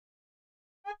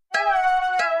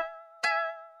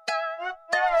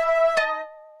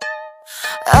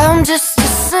I'm just a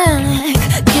cynic.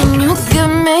 Can you give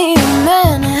me a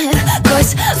minute?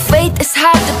 Cause faith is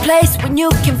hard to place when you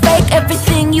can fake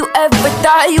everything you ever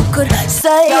thought you could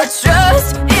say. Your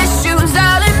trust issues,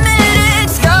 I'll admit it.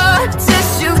 Scar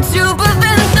tissue to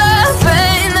prevent the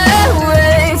pain that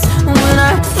waits when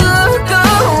I look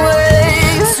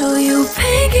away. So you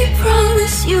pinky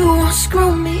promise you won't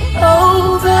screw me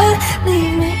over,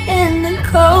 leave me in the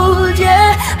cold,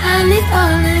 yeah. I need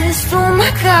honest through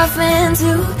my coffin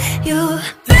to you.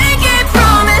 Pinky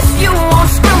promise you won't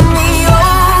screw me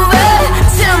over,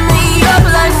 tear me up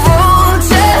like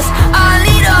roaches. I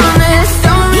need honest,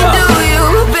 only do you.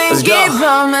 Pinky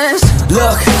promise.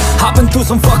 Look, I've been through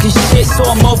some fucking shit, so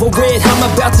I'm over it. I'm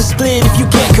about to split if you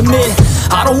can't commit.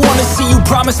 I don't wanna see you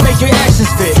promise, make your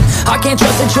actions fit. I can't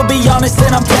trust that you'll be honest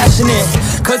and I'm passionate.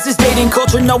 Cause this dating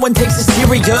culture, no one takes it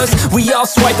serious. We all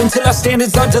swipe until our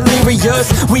standards are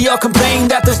delirious. We all complain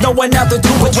that there's no one out there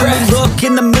to attract. When we look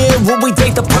in the mirror, we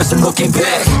date the person looking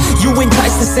back. You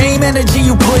entice the same energy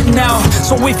you putting out.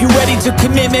 So if you're ready to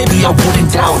commit, maybe I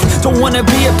wouldn't doubt. Don't wanna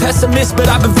be a pessimist,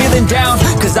 but I've been feeling down.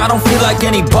 Cause I don't feel like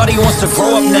anybody wants to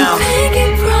grow up now.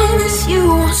 Pinky promise you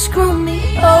won't screw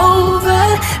me over,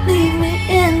 leave me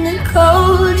in the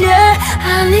cold, yeah.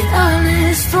 I need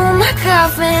honest through my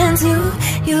coffin to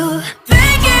you.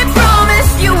 Pinky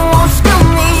promise you won't screw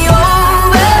me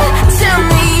over, tear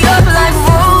me up like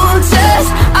roaches.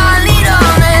 I need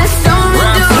honest, only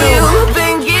do you.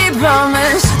 Pinky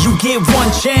promise. You get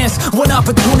one chance, one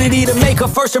opportunity to make a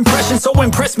first impression. So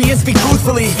impress me and speak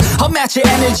truthfully. I'll match your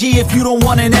energy if you don't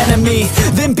want an enemy.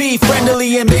 Then be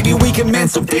friendly and maybe we can mend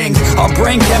some things. Our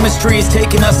brain chemistry is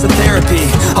taking us to therapy.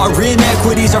 Our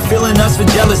inequities are filling us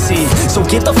with jealousy. So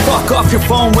get the fuck off your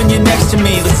phone when you're next to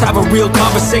me. Let's have a real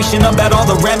conversation about all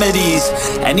the remedies.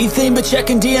 Anything but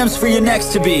checking DMs for your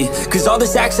next to be. Cause all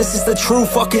this access is the true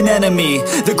fucking enemy.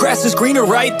 The grass is greener,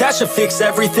 right? That should fix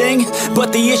everything.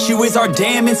 But the issue is our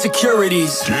damn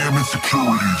insecurities.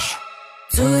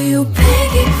 Do you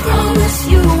pinky promise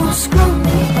you won't screw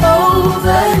me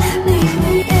over, leave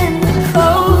me in the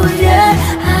cold, yeah.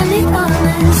 I need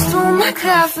honest through my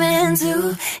coffin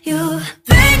to you.